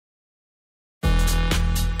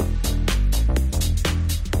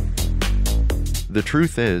The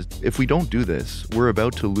truth is, if we don't do this, we're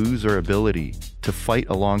about to lose our ability to fight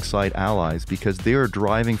alongside allies because they are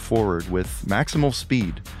driving forward with maximal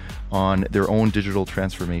speed on their own digital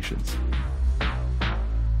transformations.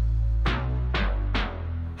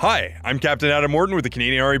 Hi, I'm Captain Adam Morton with the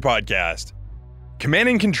Canadian Army Podcast. Command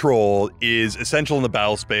and control is essential in the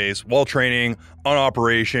battle space while training, on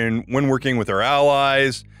operation, when working with our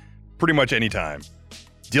allies, pretty much any time.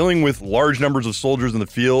 Dealing with large numbers of soldiers in the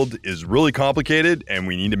field is really complicated, and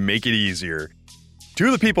we need to make it easier. Two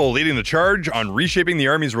of the people leading the charge on reshaping the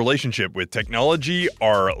Army's relationship with technology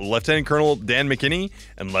are Lieutenant Colonel Dan McKinney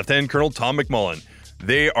and Lieutenant Colonel Tom McMullen.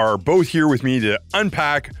 They are both here with me to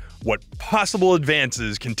unpack what possible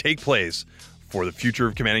advances can take place for the future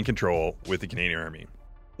of command and control with the Canadian Army.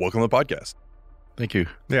 Welcome to the podcast. Thank you.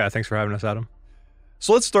 Yeah, thanks for having us, Adam.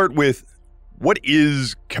 So let's start with, what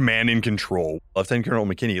is command and control? Lieutenant Colonel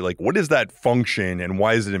McKinney, what is that function and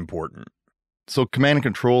why is it important? So command and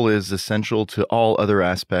control is essential to all other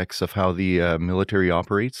aspects of how the military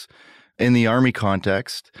operates. In the Army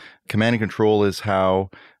context, command and control is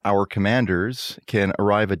how our commanders can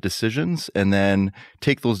arrive at decisions and then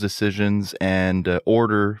take those decisions and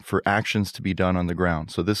order for actions to be done on the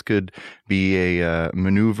ground. So this could be a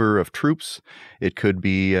maneuver of troops. It could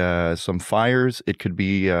be some fires. It could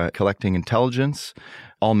be collecting intelligence,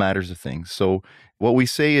 all matters of things. So what we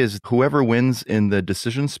say is whoever wins in the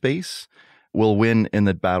decision space will win in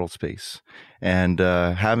the battle space. And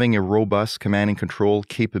having a robust command and control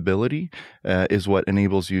capability is what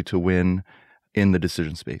enables you to win in the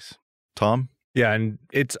decision space. Tom? Yeah, and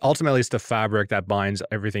it's ultimately the fabric that binds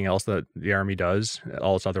everything else that the Army does,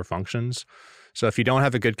 all its other functions. So if you don't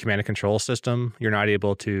have a good command and control system, you're not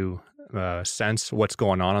able to sense what's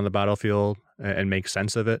going on the battlefield and make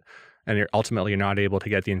sense of it. And you're not able to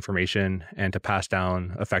get the information and to pass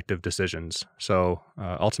down effective decisions. So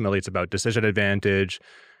ultimately, it's about decision advantage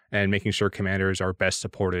and making sure commanders are best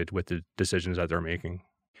supported with the decisions that they're making.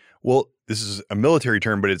 Well, this is a military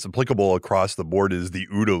term, but it's applicable across the board, is the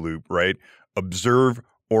OODA loop, right? Observe,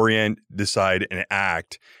 orient, decide, and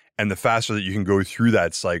act. And the faster that you can go through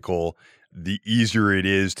that cycle, the easier it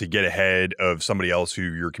is to get ahead of somebody else who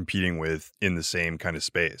you're competing with in the same kind of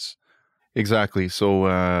space. Exactly.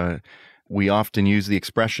 So we often use the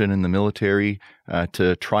expression in the military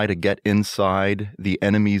to try to get inside the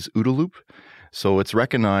enemy's OODA loop. So it's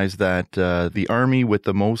recognized that the Army with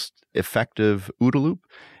the most effective OODA loop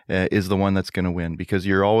is the one that's going to win, because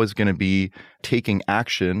you're always going to be taking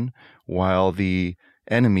action while the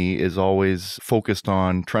enemy is always focused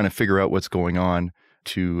on trying to figure out what's going on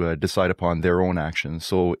to decide upon their own actions.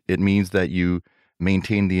 So it means that you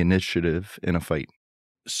maintain the initiative in a fight.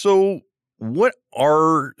 So what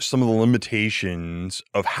are some of the limitations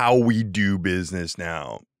of how we do business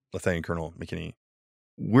now, Lieutenant Colonel McKinney?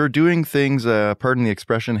 We're doing things, pardon the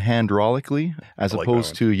expression, hydraulically, as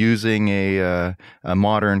opposed to using a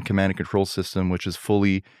modern command and control system, which is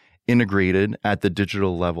fully integrated at the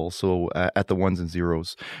digital level, so at the ones and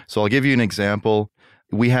zeros. So I'll give you an example.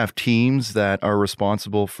 We have teams that are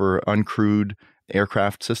responsible for uncrewed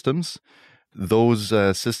aircraft systems. Those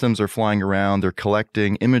systems are flying around, they're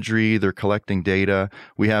collecting imagery, they're collecting data.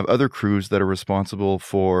 We have other crews that are responsible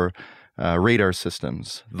for radar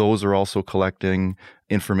systems. Those are also collecting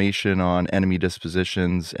information on enemy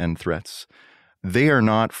dispositions and threats. They are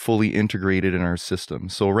not fully integrated in our system.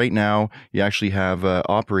 So right now, you actually have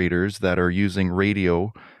operators that are using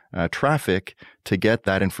radio traffic to get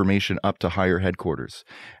that information up to higher headquarters.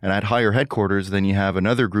 And at higher headquarters, then you have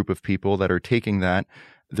another group of people that are taking that,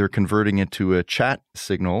 they're converting it to a chat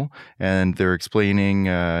signal, and they're explaining,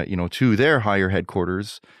 to their higher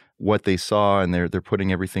headquarters what they saw, and they're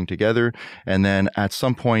putting everything together. And then at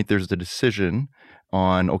some point, there's the decision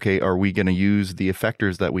on, okay, are we going to use the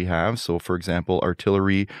effectors that we have? So, for example,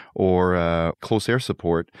 artillery or close air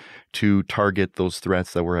support to target those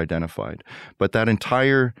threats that were identified. But that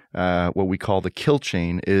entire, what we call the kill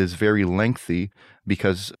chain, is very lengthy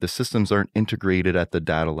because the systems aren't integrated at the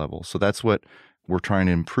data level. So that's what we're trying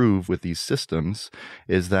to improve with these systems,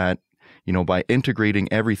 is that by integrating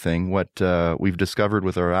everything, what we've discovered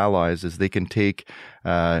with our allies is they can take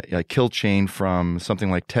a kill chain from something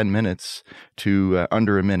like 10 minutes to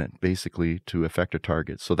under a minute, basically, to affect a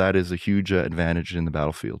target. So that is a huge advantage in the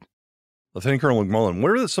battlefield. Lieutenant Colonel McMullen,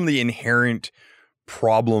 what are some of the inherent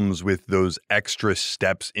problems with those extra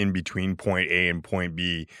steps in between point A and point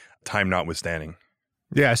B, time notwithstanding?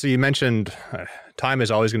 Yeah, so you mentioned time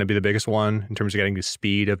is always going to be the biggest one in terms of getting the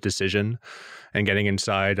speed of decision and getting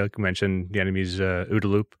inside, like you mentioned, the enemy's OODA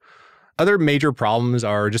loop. Other major problems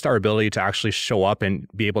are just our ability to actually show up and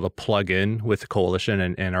be able to plug in with the coalition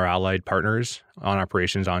and our allied partners on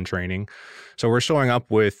operations, on training. So we're showing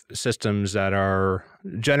up with systems that are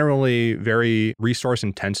generally very resource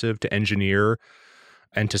intensive to engineer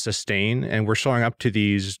and to sustain. And we're showing up to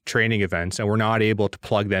these training events and we're not able to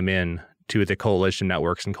plug them in to the coalition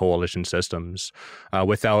networks and coalition systems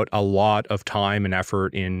without a lot of time and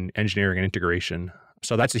effort in engineering and integration.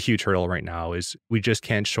 So that's a huge hurdle right now is we just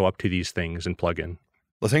can't show up to these things and plug in.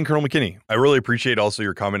 Lieutenant Colonel McKinney, I really appreciate also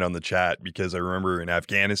your comment on the chat because I remember in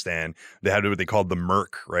Afghanistan, they had what they called the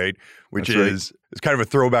Merc, right? Which is it's kind of a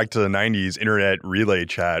throwback to the 90s internet relay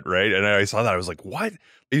chat, right? And I saw that, I was like, what?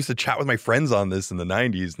 I used to chat with my friends on this in the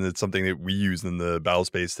 90s, and it's something that we use in the battle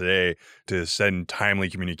space today to send timely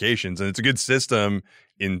communications. And it's a good system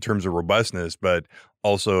in terms of robustness, but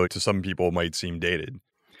also to some people might seem dated.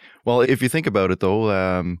 Well, if you think about it,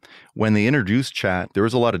 though, when they introduced chat, there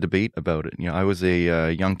was a lot of debate about it. I was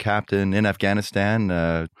a young captain in Afghanistan,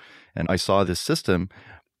 and I saw this system.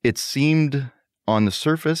 It seemed on the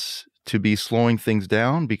surface to be slowing things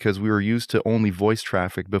down because we were used to only voice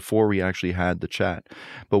traffic before we actually had the chat.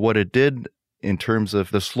 But what it did in terms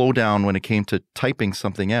of the slowdown when it came to typing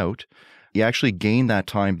something out, you actually gained that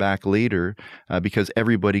time back later because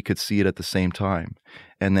everybody could see it at the same time.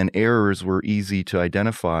 And then errors were easy to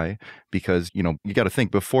identify because, you got to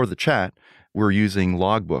think before the chat, we're using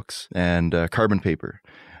logbooks and carbon paper.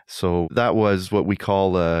 So that was what we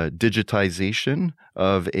call digitization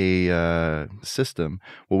of a system.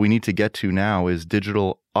 What we need to get to now is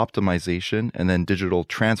digital optimization and then digital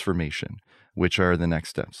transformation, which are the next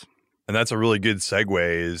steps. And that's a really good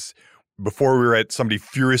segue is before we were at somebody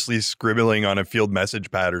furiously scribbling on a field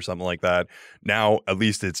message pad or something like that. Now, at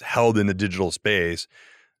least it's held in the digital space.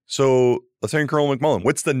 So Lieutenant Colonel McMullen,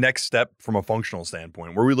 what's the next step from a functional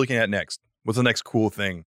standpoint? What are we looking at next? What's the next cool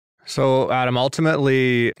thing? So, Adam,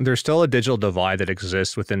 ultimately, there's still a digital divide that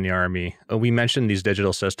exists within the Army. We mentioned these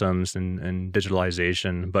digital systems and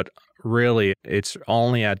digitalization, but really it's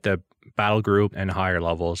only at the battle group and higher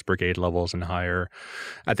levels, brigade levels and higher.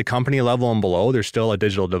 At the company level and below, there's still a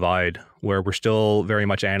digital divide where we're still very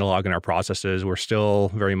much analog in our processes. We're still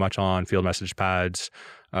very much on field message pads,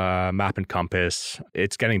 map and compass.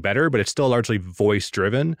 It's getting better, but it's still largely voice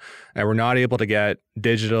driven. And we're not able to get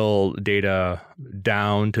digital data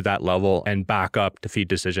down to that level and back up to feed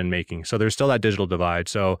decision making. So there's still that digital divide.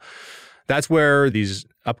 So that's where these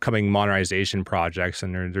upcoming modernization projects,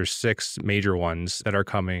 and there's 6 major ones that are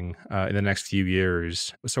coming in the next few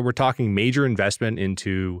years. So we're talking major investment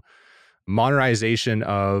into modernization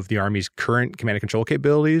of the Army's current command and control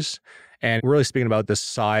capabilities. And we're really speaking about the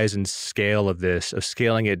size and scale of this, of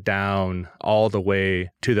scaling it down all the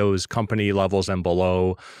way to those company levels and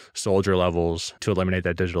below soldier levels to eliminate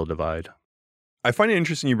that digital divide. I find it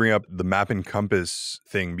interesting you bring up the map and compass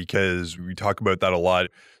thing because we talk about that a lot.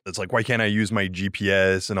 It's like, why can't I use my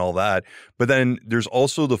GPS and all that? But then there's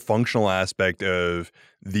also the functional aspect of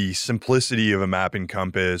the simplicity of a map and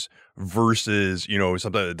compass versus,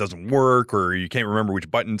 something that doesn't work or you can't remember which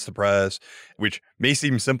buttons to press, which may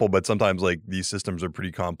seem simple, but sometimes like these systems are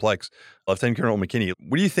pretty complex. Lieutenant Colonel McKinney,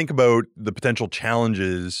 what do you think about the potential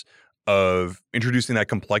challenges of introducing that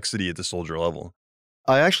complexity at the soldier level?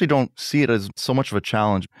 I actually don't see it as so much of a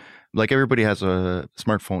challenge. Like everybody has a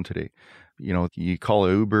smartphone today. You call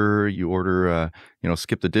Uber, you order,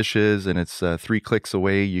 skip the dishes, and it's 3 clicks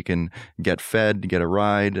away. You can get fed, get a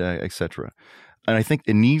ride, etc. And I think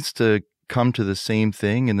it needs to come to the same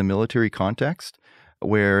thing in the military context,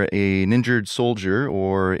 where an injured soldier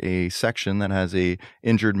or a section that has a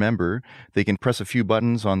injured member, they can press a few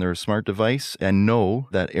buttons on their smart device and know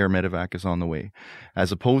that air medevac is on the way,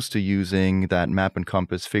 as opposed to using that map and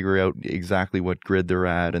compass, figure out exactly what grid they're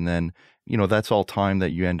at, and then that's all time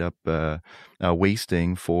that you end up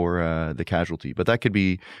wasting for the casualty. But that could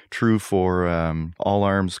be true for all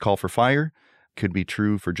arms call for fire. Could be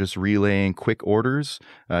true for just relaying quick orders,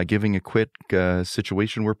 giving a quick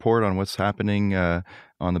situation report on what's happening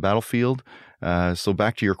on the battlefield. So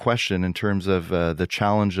back to your question in terms of the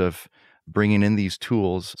challenge of bringing in these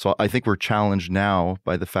tools. So I think we're challenged now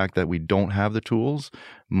by the fact that we don't have the tools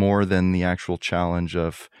more than the actual challenge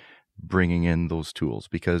of bringing in those tools,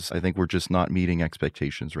 because I think we're just not meeting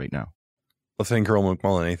expectations right now. Lieutenant Colonel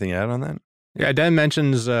McMullen, anything to add on that? Yeah, Dan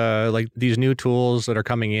mentions like these new tools that are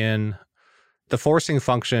coming in. The forcing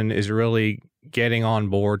function is really getting on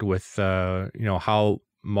board with, how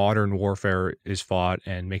modern warfare is fought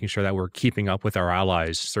and making sure that we're keeping up with our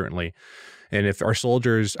allies, certainly. And if our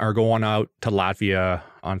soldiers are going out to Latvia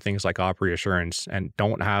on things like op reassurance and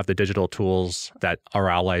don't have the digital tools that our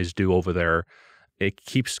allies do over there, it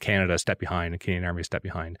keeps Canada a step behind, the Canadian Army a step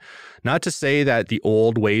behind. Not to say that the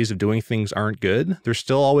old ways of doing things aren't good. There's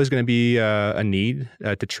still always going to be a need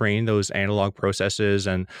to train those analog processes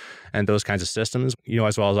and those kinds of systems,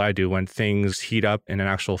 as well as I do. When things heat up in an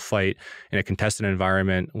actual fight in a contested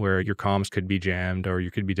environment where your comms could be jammed or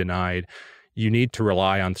you could be denied, you need to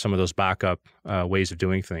rely on some of those backup ways of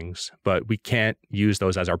doing things, but we can't use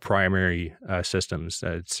those as our primary systems.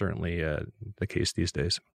 It's certainly the case these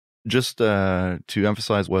days. Just to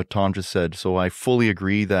emphasize what Tom just said, so I fully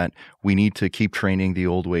agree that we need to keep training the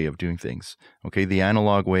old way of doing things. Okay, the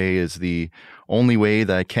analog way is the only way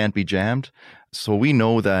that can't be jammed. So we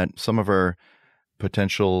know that some of our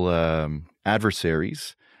potential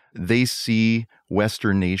adversaries, they see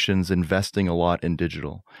Western nations investing a lot in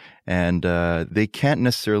digital, and they can't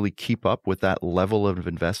necessarily keep up with that level of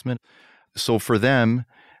investment. So for them,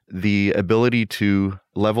 the ability to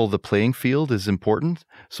level the playing field is important.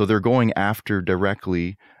 So they're going after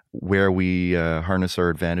directly where we harness our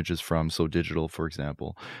advantages from. So digital, for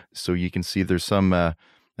example. So you can see there's some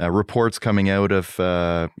reports coming out of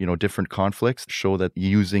different conflicts show that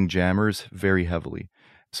using jammers very heavily.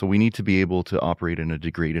 So we need to be able to operate in a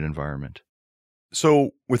degraded environment.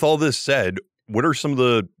 So with all this said, what are some of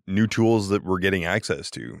the new tools that we're getting access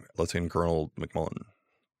to, Lieutenant Colonel McMullen?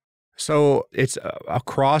 So it's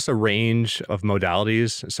across a range of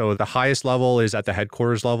modalities. So the highest level is at the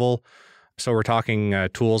headquarters level. So we're talking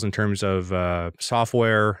tools in terms of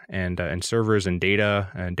software and servers and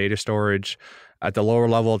data storage. At the lower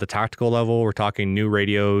level, the tactical level, we're talking new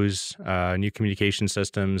radios, new communication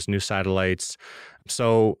systems, new satellites.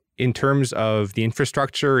 So in terms of the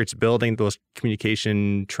infrastructure, it's building those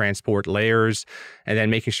communication transport layers and then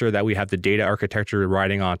making sure that we have the data architecture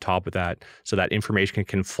riding on top of that so that information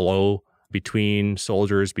can flow between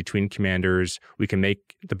soldiers, between commanders. We can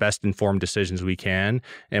make the best informed decisions we can,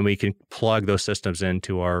 and we can plug those systems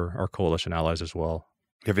into our coalition allies as well.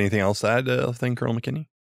 Do you have anything else to add, Lieutenant Colonel McKinney?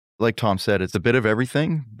 Like Tom said, it's a bit of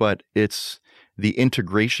everything, but it's the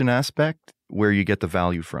integration aspect where you get the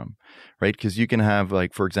value from, right? Because you can have,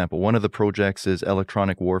 like, for example, one of the projects is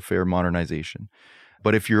electronic warfare modernization.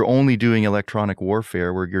 But if you're only doing electronic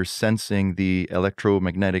warfare where you're sensing the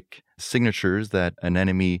electromagnetic signatures that an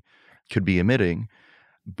enemy could be emitting,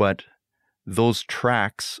 but those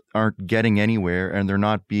tracks aren't getting anywhere and they're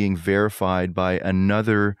not being verified by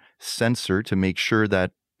another sensor to make sure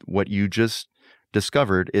that what you just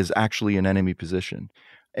discovered is actually an enemy position,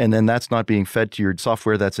 and then that's not being fed to your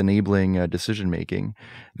software that's enabling decision making,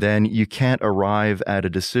 then you can't arrive at a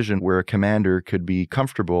decision where a commander could be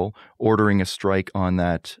comfortable ordering a strike on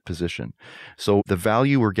that position. So the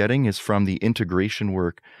value we're getting is from the integration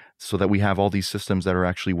work so that we have all these systems that are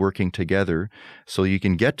actually working together so you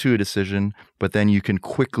can get to a decision, but then you can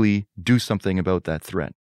quickly do something about that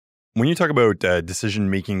threat. When you talk about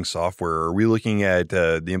decision-making software, are we looking at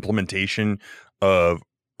the implementation of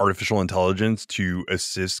artificial intelligence to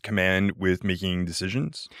assist command with making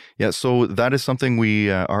decisions? Yeah, so that is something we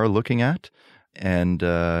are looking at, and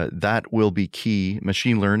that will be key.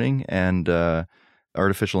 Machine learning and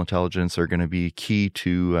artificial intelligence are going to be key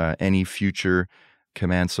to any future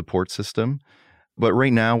command support system. But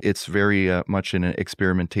right now, it's very much in an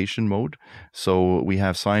experimentation mode. So we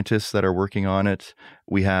have scientists that are working on it.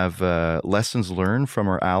 We have lessons learned from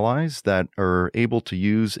our allies that are able to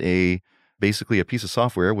use basically a piece of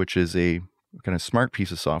software, which is a kind of smart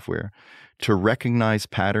piece of software, to recognize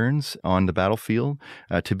patterns on the battlefield,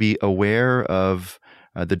 to be aware of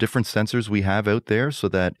the different sensors we have out there so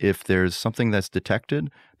that if there's something that's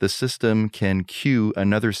detected, the system can cue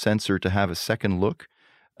another sensor to have a second look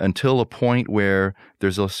until a point where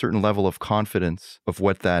there's a certain level of confidence of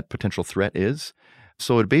what that potential threat is.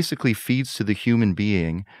 So it basically feeds to the human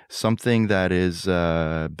being something that is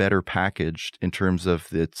better packaged in terms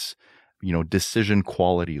of its decision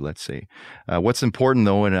quality, let's say. What's important,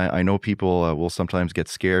 though, and I know people will sometimes get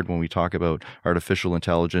scared when we talk about artificial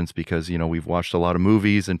intelligence because, we've watched a lot of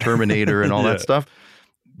movies and Terminator and all that stuff.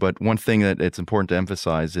 But one thing that it's important to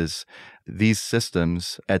emphasize is these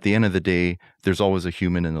systems, at the end of the day, there's always a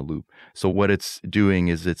human in the loop. So what it's doing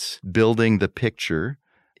is it's building the picture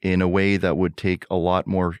in a way that would take a lot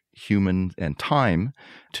more human and time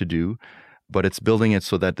to do, but it's building it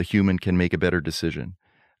so that the human can make a better decision.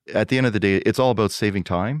 At the end of the day, it's all about saving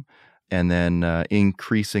time and then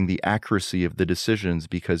increasing the accuracy of the decisions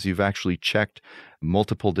because you've actually checked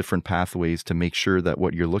multiple different pathways to make sure that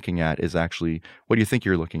what you're looking at is actually what you think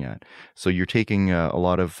you're looking at. So you're taking a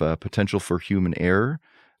lot of potential for human error,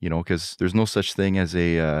 because there's no such thing as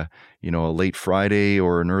a late Friday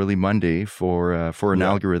or an early Monday for an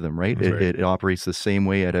algorithm, right? It operates the same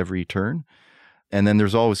way at every turn. And then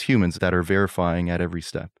there's always humans that are verifying at every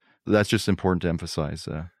step. That's just important to emphasize.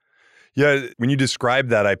 Yeah, when you described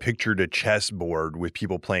that, I pictured a chessboard with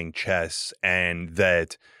people playing chess, and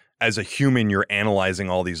that as a human, you're analyzing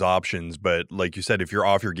all these options. But like you said, if you're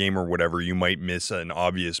off your game or whatever, you might miss an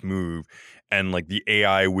obvious move. And like the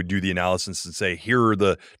AI would do the analysis and say, here are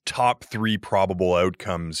the top 3 probable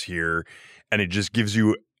outcomes here. And it just gives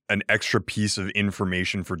you an extra piece of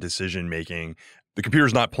information for decision making. The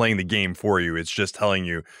computer's not playing the game for you. It's just telling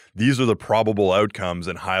you these are the probable outcomes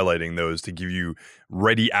and highlighting those to give you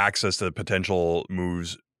ready access to potential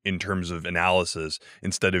moves in terms of analysis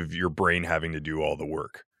instead of your brain having to do all the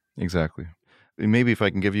work. Exactly. Maybe if I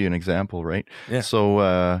can give you an example, right? Yeah.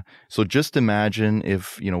 So just imagine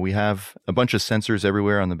if, we have a bunch of sensors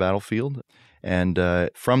everywhere on the battlefield. And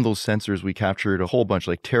from those sensors, we captured a whole bunch,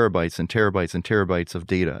 like terabytes and terabytes and terabytes of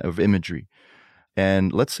data, of imagery.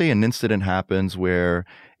 And let's say an incident happens where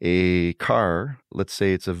a car, let's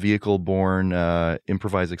say it's a vehicle-borne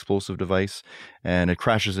improvised explosive device, and it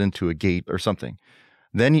crashes into a gate or something.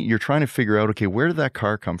 Then you're trying to figure out, okay, where did that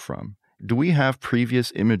car come from? Do we have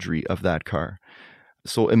previous imagery of that car?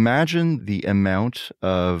 So imagine the amount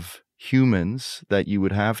of humans that you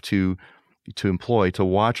would have to employ to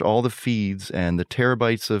watch all the feeds and the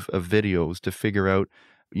terabytes of videos to figure out,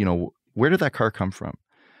 where did that car come from?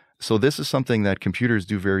 So this is something that computers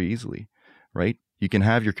do very easily, right? You can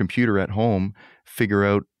have your computer at home figure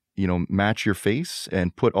out, match your face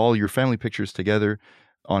and put all your family pictures together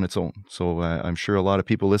on its own. So I'm sure a lot of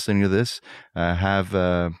people listening to this have,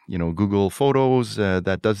 Google Photos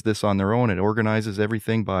that does this on their own. It organizes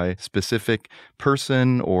everything by specific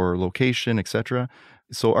person or location, etc.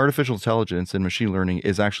 So artificial intelligence and machine learning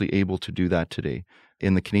is actually able to do that today.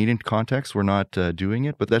 In the Canadian context, we're not doing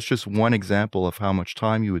it, but that's just one example of how much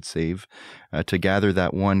time you would save to gather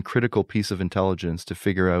that one critical piece of intelligence to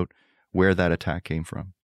figure out where that attack came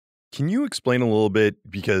from. Can you explain a little bit,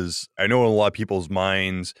 because I know in a lot of people's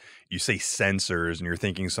minds, you say sensors and you're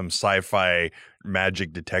thinking some sci-fi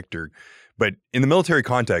magic detector, but in the military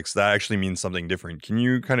context, that actually means something different. Can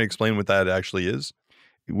you kind of explain what that actually is?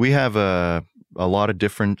 We have a lot of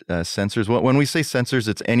different sensors. When we say sensors,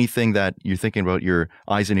 it's anything that you're thinking about your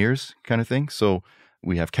eyes and ears kind of thing. So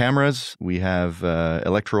we have cameras, we have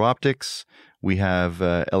electro-optics, we have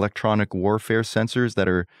electronic warfare sensors that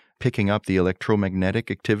are picking up the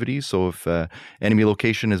electromagnetic activity. So if enemy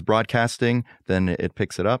location is broadcasting, then it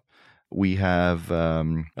picks it up. We have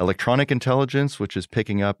electronic intelligence, which is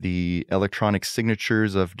picking up the electronic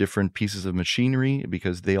signatures of different pieces of machinery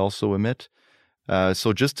because they also emit.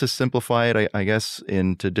 So just to simplify it, I guess,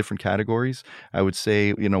 into different categories, I would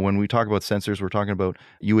say, when we talk about sensors, we're talking about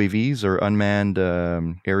UAVs or unmanned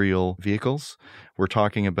aerial vehicles. We're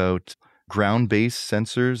talking about ground-based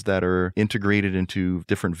sensors that are integrated into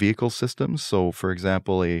different vehicle systems. So, for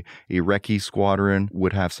example, a recce squadron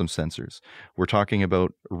would have some sensors. We're talking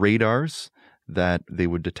about radars that they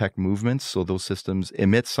would detect movements. So those systems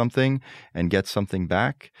emit something and get something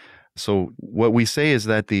back. So what we say is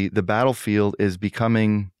that the battlefield is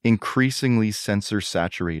becoming increasingly sensor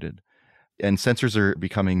saturated, and sensors are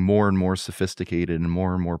becoming more and more sophisticated and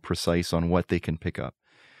more precise on what they can pick up.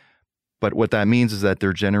 But what that means is that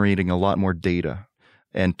they're generating a lot more data,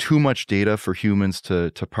 and too much data for humans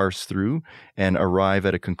to parse through and arrive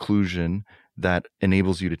at a conclusion that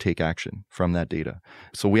enables you to take action from that data.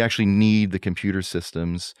 So we actually need the computer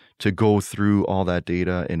systems to go through all that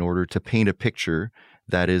data in order to paint a picture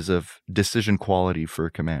that is of decision quality for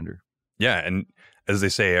a commander. Yeah, and as they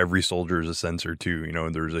say, every soldier is a sensor too.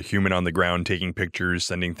 There's a human on the ground taking pictures,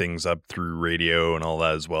 sending things up through radio and all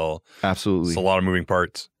that as well. Absolutely. It's a lot of moving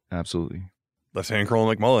parts. Absolutely. Lieutenant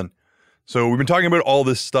Colonel McMullen. So we've been talking about all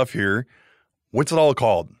this stuff here. What's it all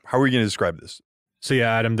called? How are we going to describe this? So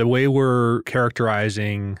yeah, Adam, the way we're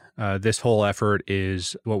characterizing this whole effort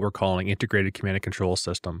is what we're calling integrated command and control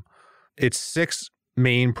system. It's 6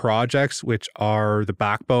 main projects, which are the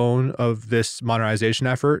backbone of this modernization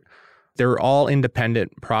effort. They're all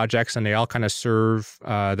independent projects, and they all kind of serve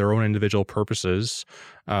their own individual purposes.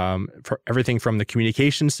 For everything from the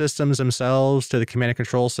communication systems themselves to the command and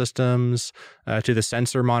control systems to the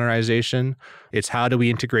sensor modernization. It's how do we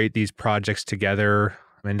integrate these projects together?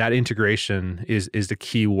 And that integration is the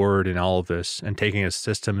key word in all of this, and taking a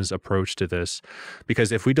systems approach to this.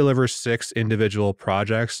 Because if we deliver 6 individual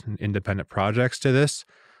projects, independent projects to this,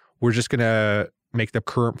 we're just going to make the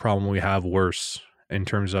current problem we have worse in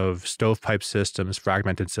terms of stovepipe systems,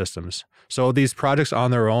 fragmented systems. So these projects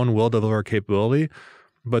on their own will deliver capability,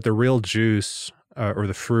 but the real juice or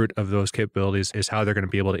the fruit of those capabilities is how they're going to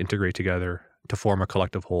be able to integrate together to form a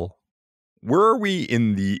collective whole. Where are we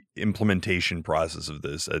in the implementation process of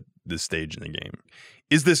this at this stage in the game?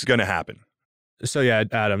 Is this going to happen? So yeah,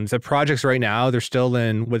 Adam, the projects right now, they're still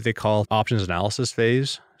in what they call options analysis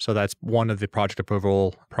phase. So that's one of the project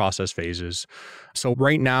approval process phases. So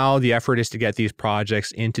right now, the effort is to get these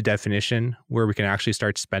projects into definition where we can actually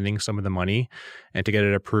start spending some of the money and to get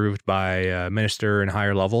it approved by minister and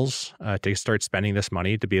higher levels to start spending this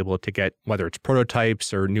money to be able to get, whether it's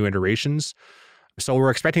prototypes or new iterations. So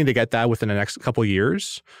we're expecting to get that within the next couple of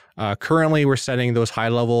years. Currently, we're setting those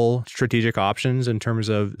high-level strategic options in terms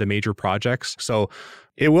of the major projects. So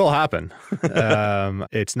it will happen.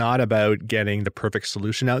 It's not about getting the perfect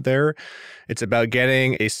solution out there. It's about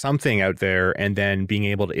getting something out there and then being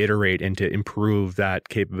able to iterate and to improve that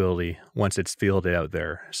capability once it's fielded out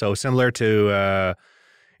there. So similar to a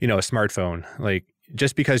smartphone, like,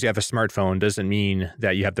 just because you have a smartphone doesn't mean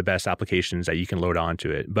that you have the best applications that you can load onto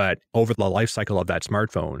it. But over the life cycle of that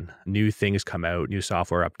smartphone, new things come out, new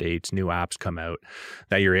software updates, new apps come out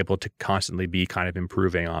that you're able to constantly be kind of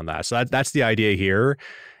improving on that. So that's the idea here,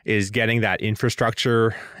 is getting that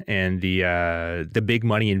infrastructure and the big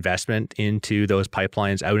money investment into those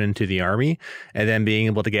pipelines out into the Army, and then being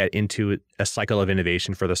able to get into a cycle of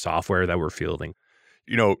innovation for the software that we're fielding.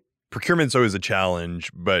 Procurement's always a challenge,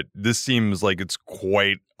 but this seems like it's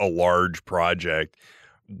quite a large project.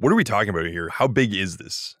 What are we talking about here? How big is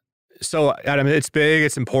this? So, Adam, it's big,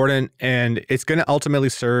 it's important, and it's going to ultimately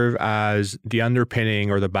serve as the underpinning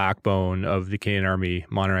or the backbone of the Canadian Army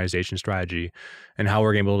modernization strategy and how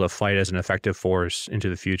we're able to fight as an effective force into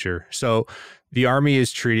the future. So the Army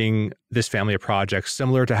is treating this family of projects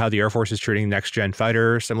similar to how the Air Force is treating next-gen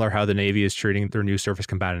fighter, similar to how the Navy is treating their new surface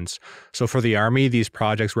combatants. So for the Army, these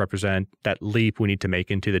projects represent that leap we need to make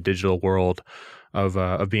into the digital world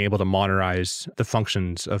of being able to modernize the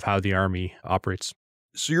functions of how the Army operates.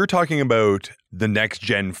 So you're talking about the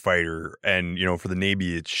next-gen fighter and, for the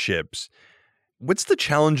Navy, it's ships. What's the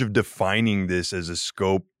challenge of defining this as a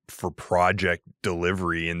scope for project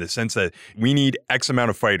delivery in the sense that we need X amount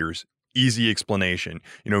of fighters? Easy explanation.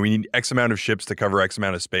 We need X amount of ships to cover X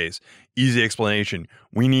amount of space. Easy explanation.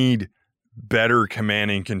 We need better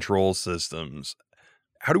command and control systems.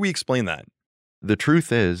 How do we explain that? The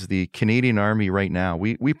truth is, the Canadian Army right now,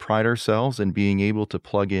 we pride ourselves in being able to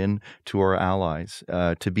plug in to our allies,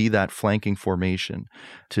 to be that flanking formation,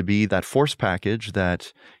 to be that force package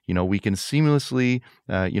that, we can seamlessly,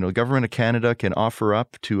 Government of Canada can offer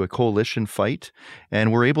up to a coalition fight,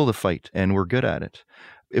 and we're able to fight, and we're good at it.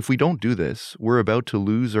 If we don't do this, we're about to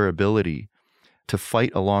lose our ability to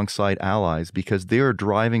fight alongside allies because they are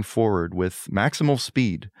driving forward with maximal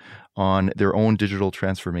speed on their own digital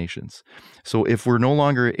transformations. So if we're no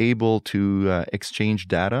longer able to exchange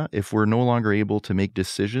data, if we're no longer able to make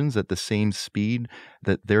decisions at the same speed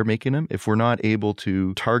that they're making them, if we're not able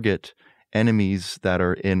to target enemies that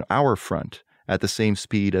are in our front at the same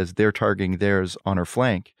speed as they're targeting theirs on our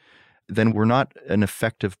flank, then we're not an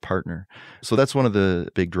effective partner. So that's one of the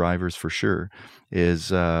big drivers for sure, is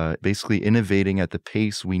basically innovating at the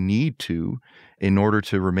pace we need to in order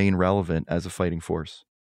to remain relevant as a fighting force.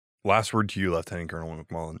 Last word to you, Lieutenant Colonel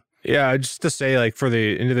McMullen. Yeah, just to say, for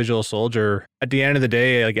the individual soldier, at the end of the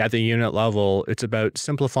day, at the unit level, it's about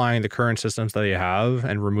simplifying the current systems that they have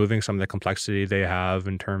and removing some of the complexity they have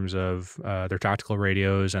in terms of their tactical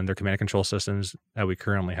radios and their command and control systems that we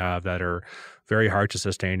currently have that are very hard to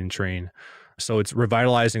sustain and train. So it's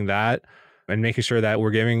revitalizing that and making sure that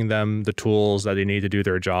we're giving them the tools that they need to do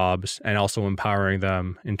their jobs and also empowering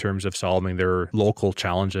them in terms of solving their local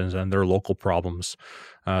challenges and their local problems.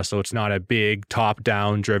 So it's not a big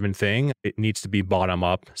top-down driven thing. It needs to be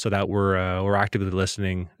bottom-up so that we're actively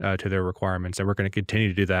listening to their requirements, and we're going to continue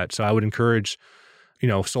to do that. So I would encourage,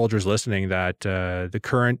 soldiers listening that the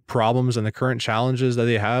current problems and the current challenges that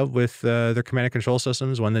they have with their command and control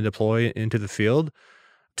systems when they deploy into the field,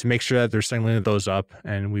 to make sure that they're signaling those up.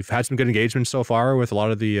 And we've had some good engagement so far with a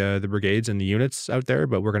lot of the brigades and the units out there,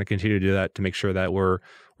 but we're going to continue to do that to make sure that we're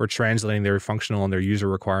translating their functional and their user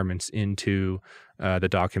requirements into the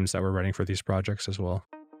documents that we're writing for these projects as well.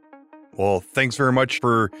 Well, thanks very much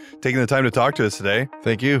for taking the time to talk to us today.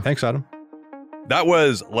 Thank you. Thanks, Adam. That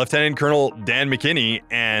was Lieutenant Colonel Dan McKinney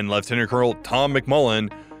and Lieutenant Colonel Tom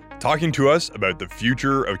McMullen talking to us about the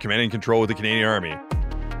future of command and control with the Canadian Army.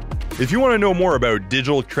 If you want to know more about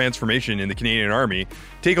digital transformation in the Canadian Army,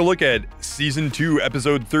 take a look at Season 2,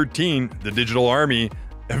 Episode 13, The Digital Army,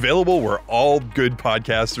 available where all good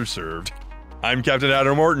podcasts are served. I'm Captain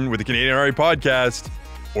Adam Orton with the Canadian Army Podcast.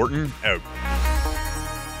 Orton out.